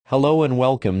Hello and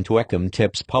welcome to Ecom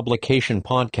Tips Publication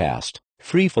Podcast,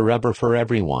 free forever for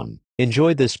everyone.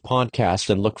 Enjoy this podcast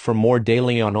and look for more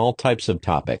daily on all types of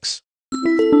topics.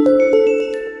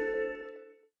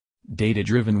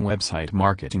 Data-driven website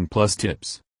marketing plus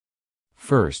tips.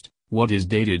 First, what is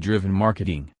data-driven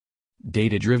marketing?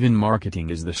 Data-driven marketing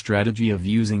is the strategy of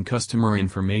using customer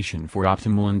information for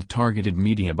optimal and targeted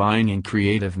media buying and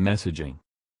creative messaging.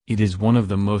 It is one of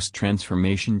the most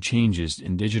transformation changes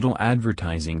in digital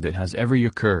advertising that has ever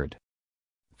occurred.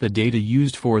 The data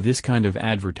used for this kind of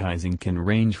advertising can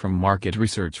range from market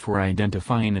research for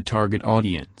identifying a target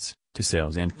audience, to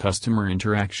sales and customer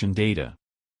interaction data.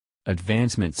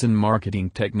 Advancements in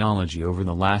marketing technology over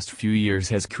the last few years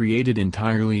has created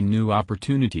entirely new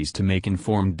opportunities to make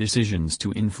informed decisions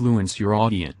to influence your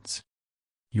audience.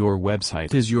 Your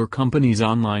website is your company's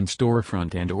online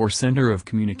storefront and/or center of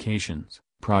communications,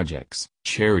 projects,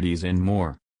 charities and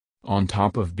more. On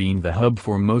top of being the hub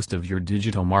for most of your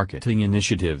digital marketing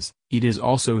initiatives, it is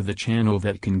also the channel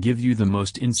that can give you the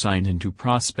most insight into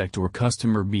prospect or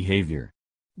customer behavior.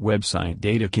 Website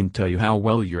data can tell you how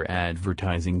well your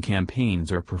advertising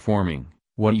campaigns are performing,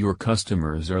 what your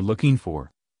customers are looking for,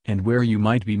 and where you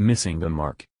might be missing the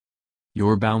mark.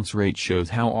 Your bounce rate shows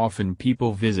how often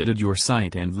people visited your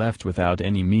site and left without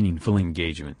any meaningful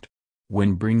engagement.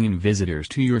 When bringing visitors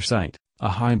to your site, a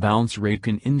high bounce rate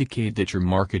can indicate that your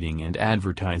marketing and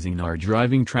advertising are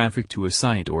driving traffic to a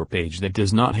site or page that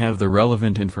does not have the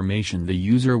relevant information the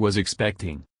user was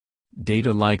expecting.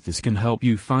 Data like this can help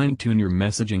you fine-tune your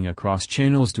messaging across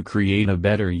channels to create a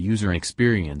better user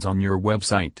experience on your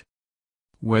website.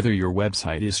 Whether your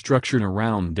website is structured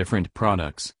around different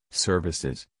products,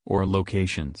 services, or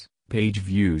locations, page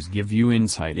views give you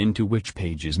insight into which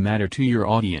pages matter to your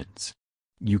audience.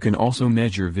 You can also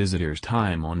measure visitors'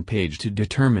 time on page to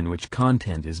determine which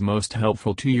content is most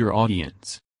helpful to your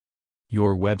audience.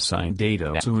 Your website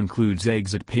data also includes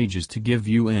exit pages to give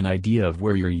you an idea of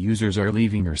where your users are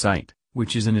leaving your site,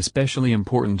 which is an especially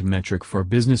important metric for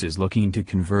businesses looking to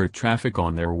convert traffic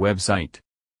on their website.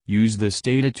 Use this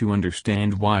data to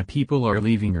understand why people are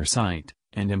leaving your site,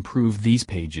 and improve these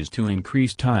pages to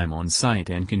increase time on site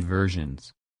and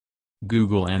conversions.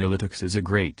 Google Analytics is a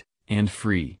great, and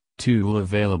free, tool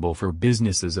available for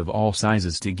businesses of all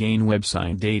sizes to gain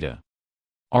website data.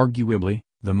 Arguably,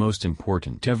 the most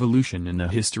important evolution in the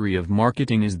history of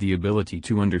marketing is the ability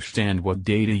to understand what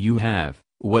data you have,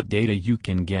 what data you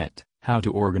can get, how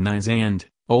to organize and,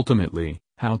 ultimately,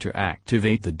 how to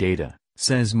activate the data,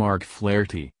 says Mark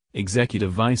Flaherty,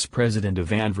 Executive Vice President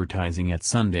of Advertising at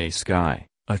Sunday Sky,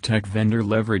 a tech vendor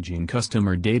leveraging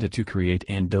customer data to create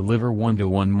and deliver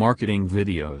one-to-one marketing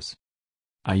videos.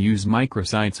 I use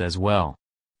microsites as well.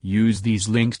 Use these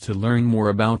links to learn more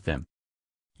about them.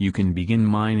 You can begin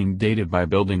mining data by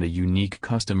building a unique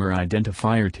customer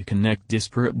identifier to connect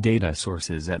disparate data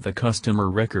sources at the customer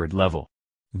record level.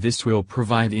 This will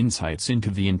provide insights into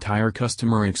the entire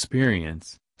customer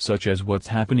experience, such as what's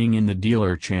happening in the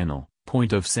dealer channel,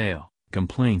 point of sale,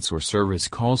 complaints or service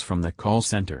calls from the call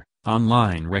center,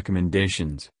 online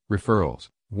recommendations, referrals,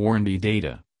 warranty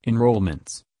data,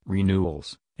 enrollments,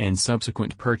 renewals, and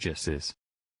subsequent purchases.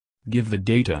 Give the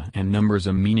data and numbers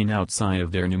a meaning outside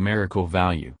of their numerical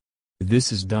value.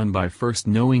 This is done by first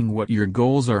knowing what your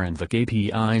goals are and the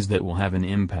KPIs that will have an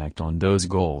impact on those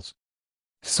goals.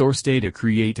 Source data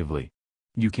creatively.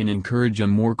 You can encourage a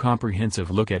more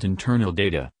comprehensive look at internal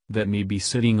data that may be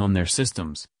sitting on their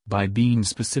systems by being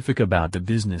specific about the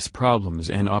business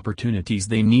problems and opportunities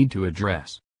they need to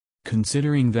address.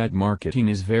 Considering that marketing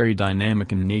is very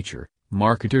dynamic in nature,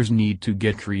 marketers need to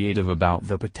get creative about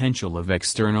the potential of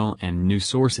external and new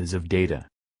sources of data.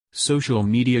 Social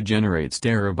media generates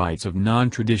terabytes of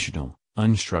non-traditional,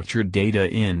 unstructured data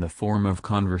in the form of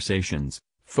conversations,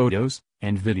 photos,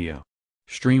 and video.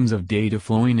 Streams of data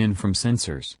flowing in from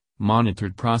sensors,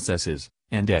 monitored processes,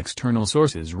 and external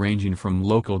sources ranging from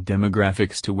local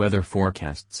demographics to weather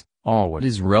forecasts, all what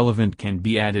is relevant can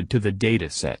be added to the data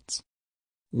sets.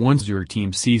 Once your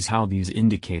team sees how these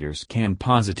indicators can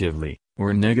positively,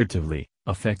 or negatively,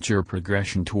 affect your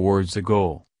progression towards a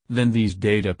goal, then these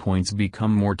data points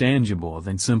become more tangible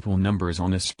than simple numbers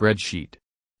on a spreadsheet.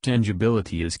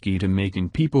 Tangibility is key to making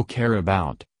people care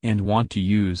about, and want to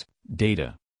use,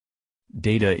 data.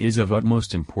 Data is of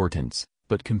utmost importance,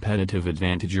 but competitive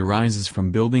advantage arises from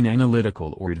building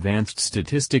analytical or advanced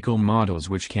statistical models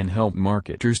which can help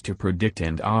marketers to predict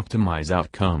and optimize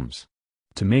outcomes.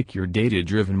 To make your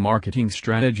data-driven marketing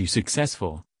strategy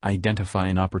successful, identify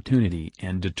an opportunity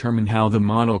and determine how the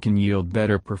model can yield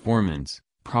better performance,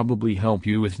 probably help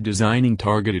you with designing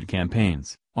targeted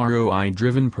campaigns,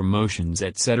 ROI-driven promotions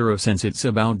etc. Since it's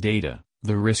about data,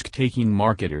 The risk-taking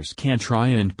marketers can try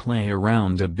and play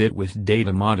around a bit with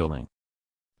data modeling.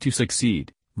 To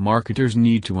succeed, marketers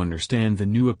need to understand the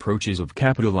new approaches of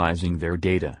capitalizing their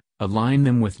data, align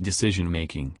them with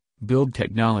decision-making, build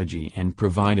technology and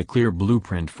provide a clear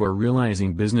blueprint for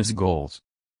realizing business goals.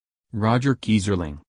 Roger Keyserling,